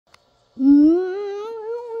Well,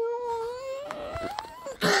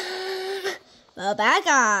 bad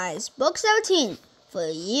guys, book 17 for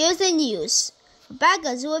years and years. Bad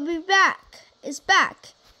guys will be back. It's back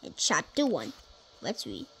in chapter 1. Let's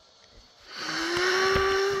read.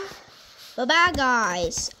 Well, bad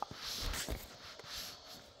guys,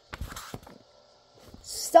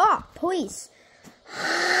 stop, please.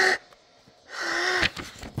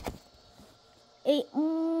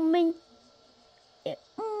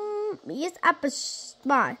 Yes, up a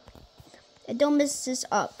spot. I don't mess this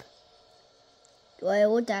up.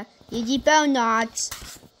 Well, that you better not.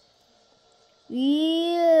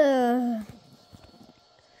 Yeah.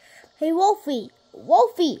 Hey, Wolfie.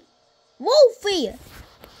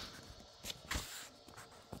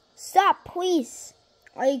 Stop, please.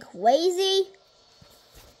 Are you crazy?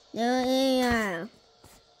 No.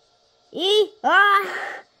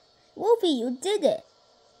 Wolfie, you did it.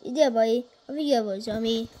 You did it, buddy. I think it was on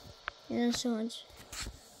me. You know so much.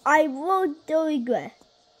 I will do regret.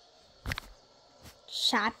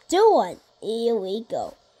 Chapter 1. Here we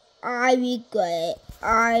go. I regret.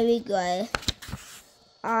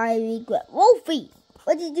 Wolfie,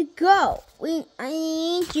 where did you go? I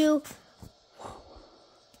need you.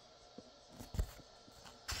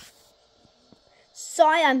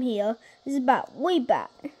 Sorry, I'm here. This is about way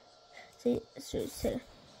back.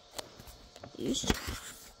 Use.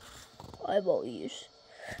 I will use.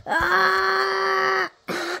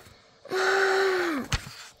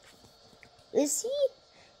 Is he?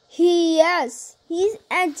 Yes. He's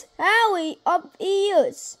entirely of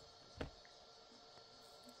ears.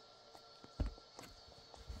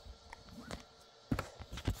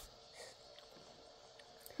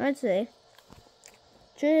 Let's see.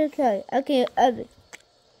 Okay.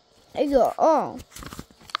 I go. Oh.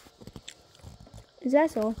 Is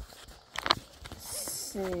that so?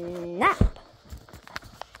 Snap.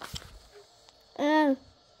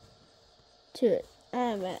 To it.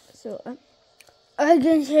 I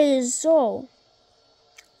can hear his soul.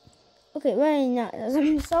 Okay, right now.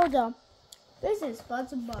 I'm so dumb. This is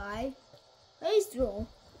sponsored by Facebook.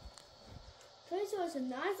 Facebook is a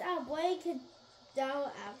nice app where you can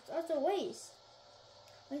download apps of the ways.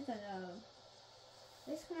 This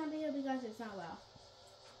cannot be here because it's not well.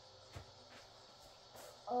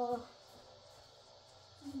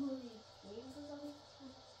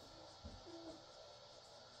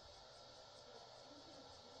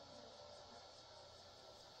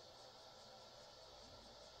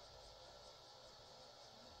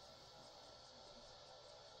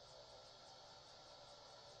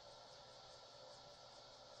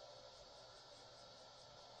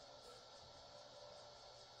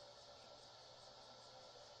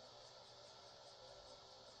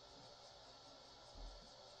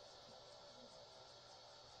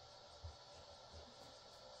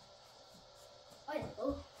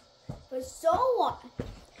 But so what?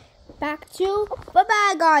 Back to the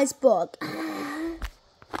Bad Guys book.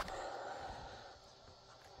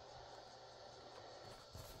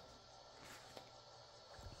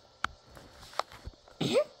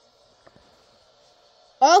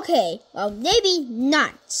 Okay, well maybe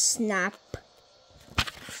not. Snap.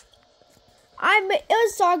 I'm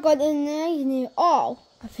inside got in there. Oh,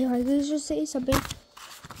 I feel like we should say something.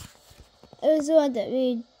 It was one that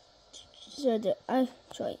we should. I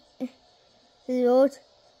try. The road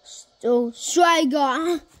so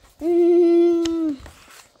striker.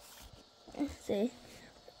 Say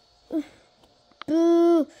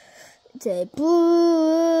boo. Say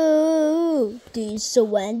boo. Do you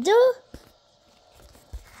surrender?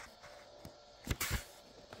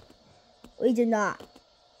 We do not.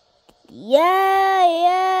 Yay!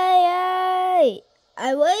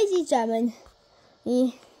 I lazy German.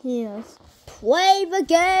 Yes. Play the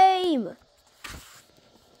game.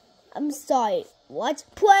 I'm sorry. What?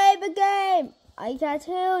 Play the game. I can't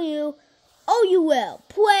tell you. Oh, you will.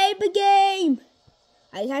 Play the game.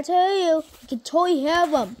 I can't tell you. You can totally hear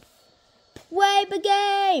them. Play the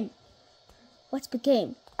game. What's the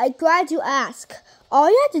game? I'm glad you ask. All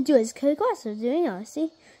you have to do is click on it. You know, see?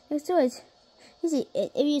 Let's do it. You see,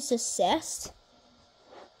 if you success.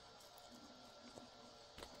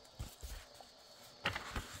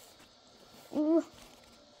 Oh.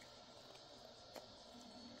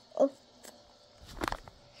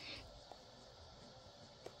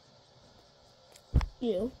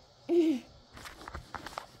 You. Is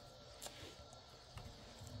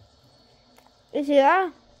it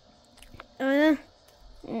that?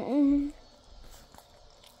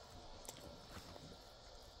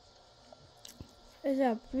 It's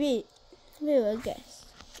a big guess.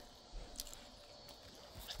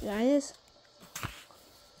 Guys.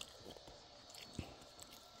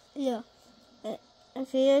 yeah, a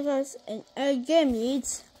vehicles and a game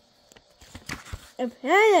needs a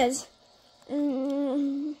planet.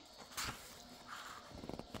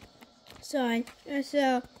 So,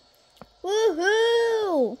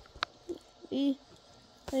 woohoo! We,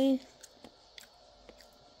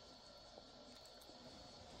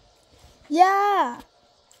 yeah,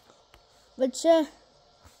 but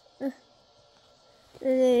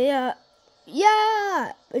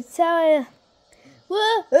yeah, but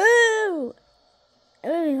woohoo!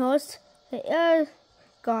 Every host,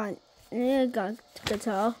 gone,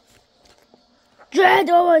 guitar. Dread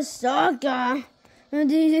over soccer.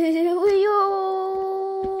 Oh.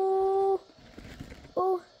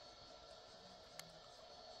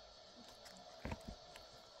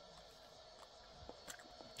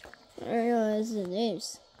 I realize the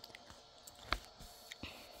names.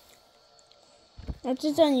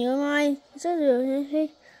 After telling you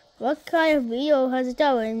what kind of video has it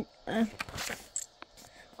done?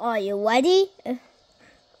 Are you ready?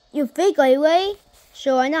 You think are you ready?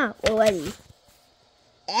 Sure not. We're ready.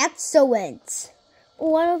 Excellent.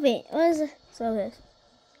 What of it? What is it? So this.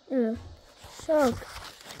 So.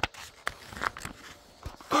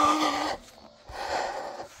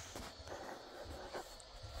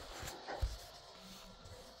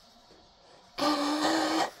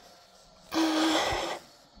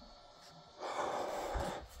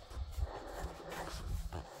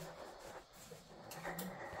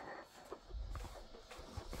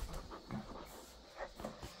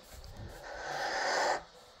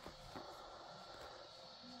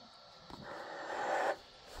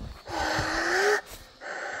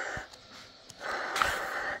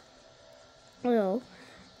 No.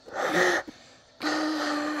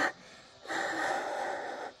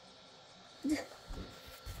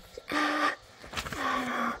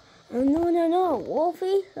 No,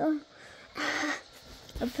 Wolfie. A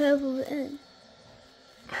purple end.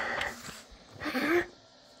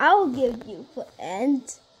 I'll give you for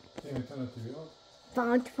end.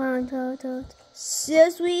 Found.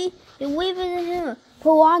 Seriously, you're waving at him.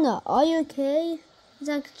 Piranha, are you okay? Is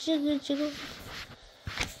that jiggle?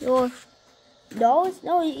 No,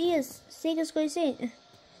 he is. Say this great thing.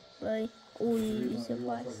 But only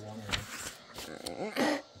surprise.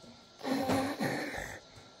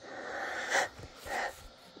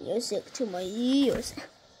 You're sick to my ears.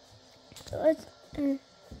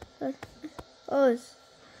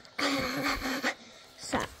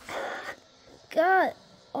 God,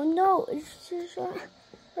 oh no, it's just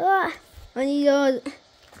I need those.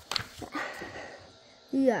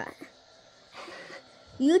 Yeah.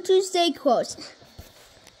 You two stay close.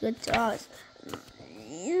 Good toss.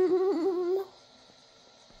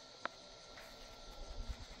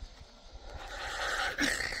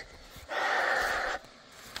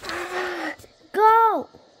 Go!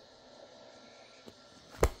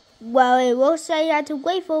 Well, it will say you had to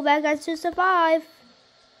wait for bad guys to survive.